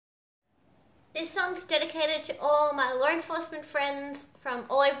This song's dedicated to all my law enforcement friends from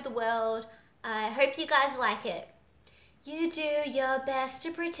all over the world. I hope you guys like it. You do your best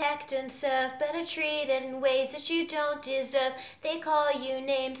to protect and serve, but are treated in ways that you don't deserve. They call you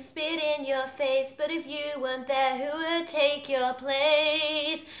names and spit in your face, but if you weren't there, who would take your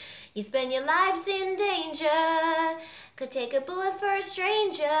place? You spend your lives in danger, could take a bullet for a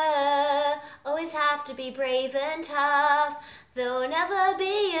stranger. Always have to be brave and tough, there'll never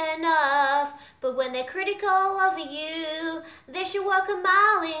be enough. But when they're critical of you, they should walk a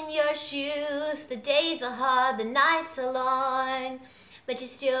mile in your shoes. The days are hard, the nights are long, but you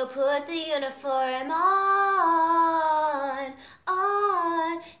still put the uniform on.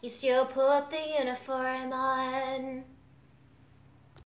 You still put the uniform on.